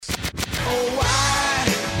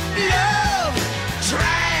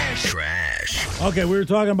Okay, we were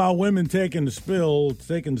talking about women taking spills,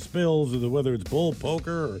 whether it's bull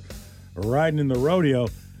poker or riding in the rodeo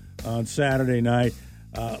on Saturday night.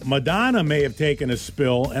 Madonna may have taken a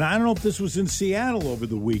spill, and I don't know if this was in Seattle over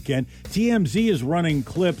the weekend. TMZ is running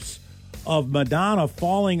clips of Madonna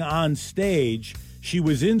falling on stage. She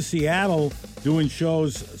was in Seattle doing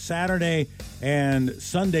shows Saturday and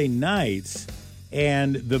Sunday nights,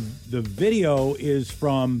 and the video is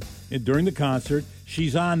from during the concert.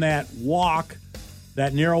 She's on that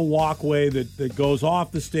narrow walkway that goes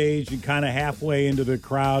off the stage and kind of halfway into the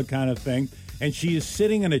crowd kind of thing, and she is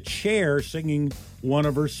sitting in a chair singing one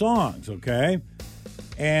of her songs, okay?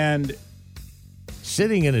 And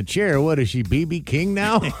sitting in a chair, what is she, B.B. King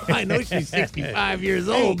now? I know she's 65 years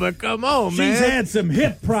old, but come on, man. She's had some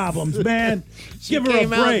hip problems, man. Give her a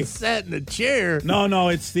break. Out and sat in a chair. No,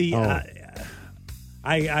 it's the...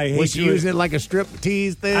 I hate was she using it like a strip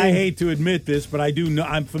tease thing? I hate to admit this, but I do know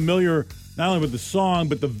I'm familiar not only with the song,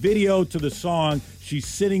 but the video to the song. She's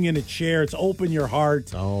sitting in a chair. It's Open Your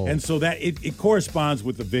Heart. Oh. And so that it corresponds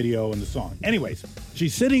with the video and the song. Anyways,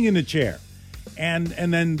 she's sitting in the chair. And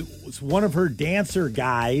then one of her dancer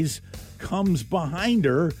guys comes behind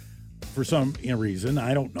her for some reason.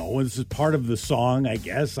 I don't know. This is part of the song, I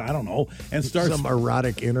guess. I don't know. And starts some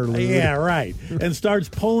erotic interlude. Yeah, right. And starts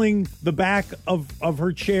pulling the back of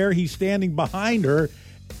her chair. He's standing behind her.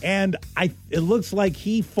 And it looks like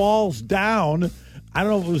he falls down. I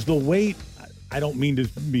don't know if it was the weight. I don't mean to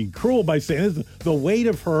be cruel by saying this. The weight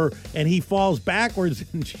of her, and he falls backwards,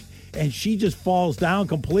 and she just falls down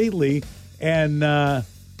completely. And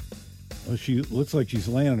she looks like she's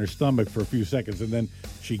laying on her stomach for a few seconds, and then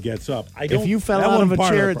she gets up. If you fell out of a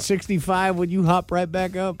chair at 65, would you hop right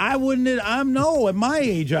back up? I wouldn't. No, at my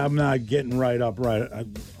age, I'm not getting right up right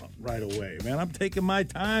away, man. I'm taking my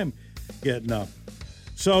time getting up.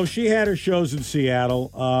 So she had her shows in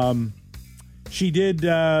Seattle. She did,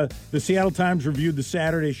 the Seattle Times reviewed the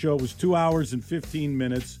Saturday show. It was 2 hours and 15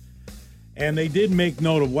 minutes. And they did make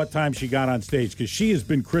note of what time she got on stage, because she has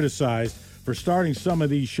been criticized for starting some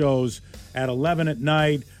of these shows at 11 at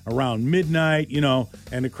night, around midnight,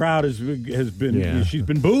 and the crowd has been, she's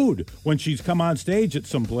been booed when she's come on stage at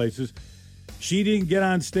some places. She didn't get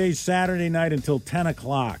on stage Saturday night until 10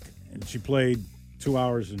 o'clock, and she played 2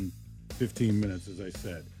 hours and 15 minutes, as I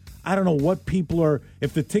said. I don't know what people are.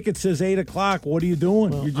 If the ticket says 8 o'clock, what are you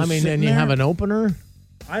doing? Well, You're just then sitting you there? have an opener?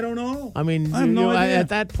 I don't know. I mean, I have no idea. At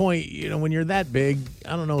that point, when you're that big,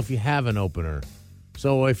 I don't know if you have an opener.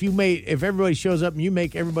 So if everybody shows up and you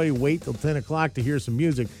make everybody wait till 10 o'clock to hear some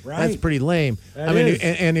music, that's pretty lame. That is.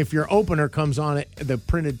 And if your opener comes on at the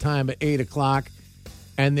printed time at 8 o'clock,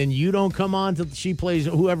 and then you don't come on till she plays,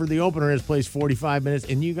 whoever the opener is plays 45 minutes,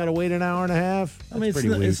 and you got to wait an hour and a half. That's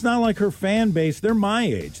it's not like her fan base. They're my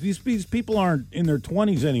age. These people aren't in their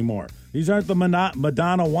 20s anymore. These aren't the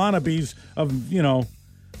Madonna wannabes of,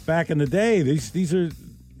 back in the day. These are,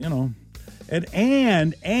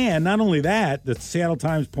 and not only that, the Seattle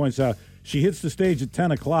Times points out, she hits the stage at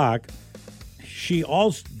 10 o'clock.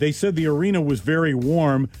 They said the arena was very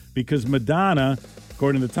warm because Madonna,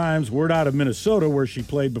 according to the Times, word out of Minnesota, where she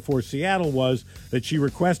played before Seattle was, that she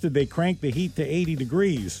requested they crank the heat to 80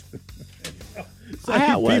 degrees.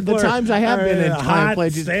 The times I have been in Climate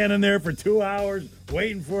Pledge, standing there for 2 hours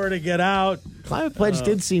waiting for her to get out. Climate Pledge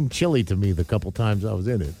did seem chilly to me the couple times I was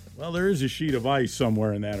in it. Well, there is a sheet of ice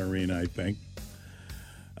somewhere in that arena, I think.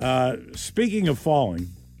 Speaking of falling,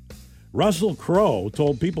 Russell Crowe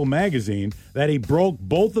told People magazine that he broke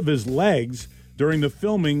both of his legs during the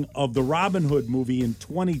filming of the Robin Hood movie in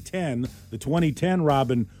 2010, the 2010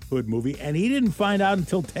 Robin Hood movie, and he didn't find out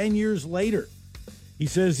until 10 years later. He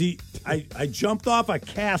says, I jumped off a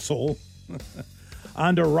castle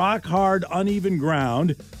onto rock-hard, uneven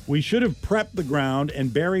ground. We should have prepped the ground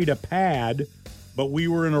and buried a pad, but we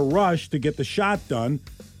were in a rush to get the shot done.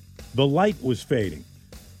 The light was fading.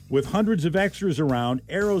 With hundreds of extras around,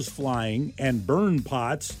 arrows flying, and burn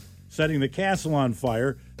pots setting the castle on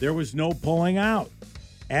fire, there was no pulling out.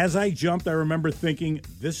 As I jumped, I remember thinking,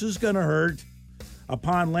 this is going to hurt.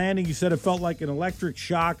 Upon landing, he said it felt like an electric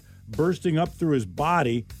shock bursting up through his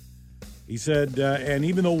body. He said, and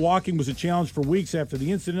even though walking was a challenge for weeks after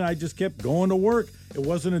the incident, I just kept going to work. It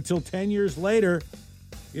wasn't until 10 years later,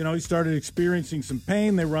 he started experiencing some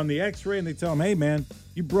pain. They run the x-ray, and they tell him, hey, man,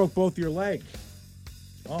 you broke both your legs.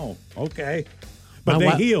 Oh, okay. But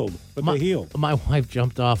they healed. My wife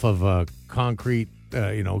jumped off of a concrete,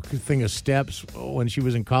 thing of steps when she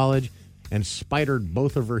was in college and spidered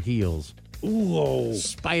both of her heels. Ooh.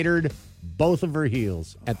 Spidered both of her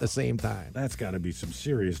heels at the same time. That's got to be some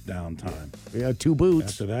serious downtime. Yeah, 2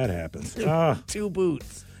 boots. After that happens. 2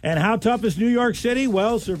 boots. And how tough is New York City?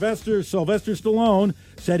 Well, Sylvester Stallone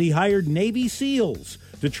said he hired Navy SEALs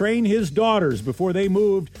to train his daughters before they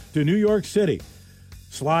moved to New York City.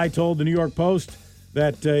 Sly told the New York Post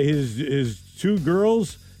that his two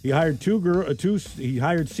girls, he hired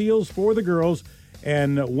SEALs for the girls,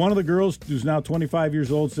 and one of the girls, who's now 25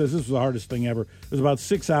 years old, says this was the hardest thing ever. It was about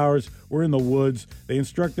 6 hours. We're in the woods. They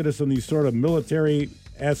instructed us on these sort of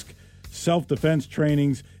military-esque self-defense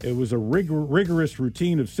trainings. It was a rigorous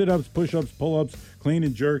routine of sit-ups, push-ups, pull-ups, clean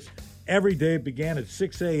and jerks. Every day it began at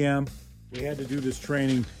 6 a.m. We had to do this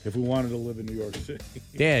training if we wanted to live in New York City.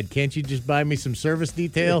 Dad, can't you just buy me some service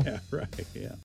detail? Yeah, right, yeah.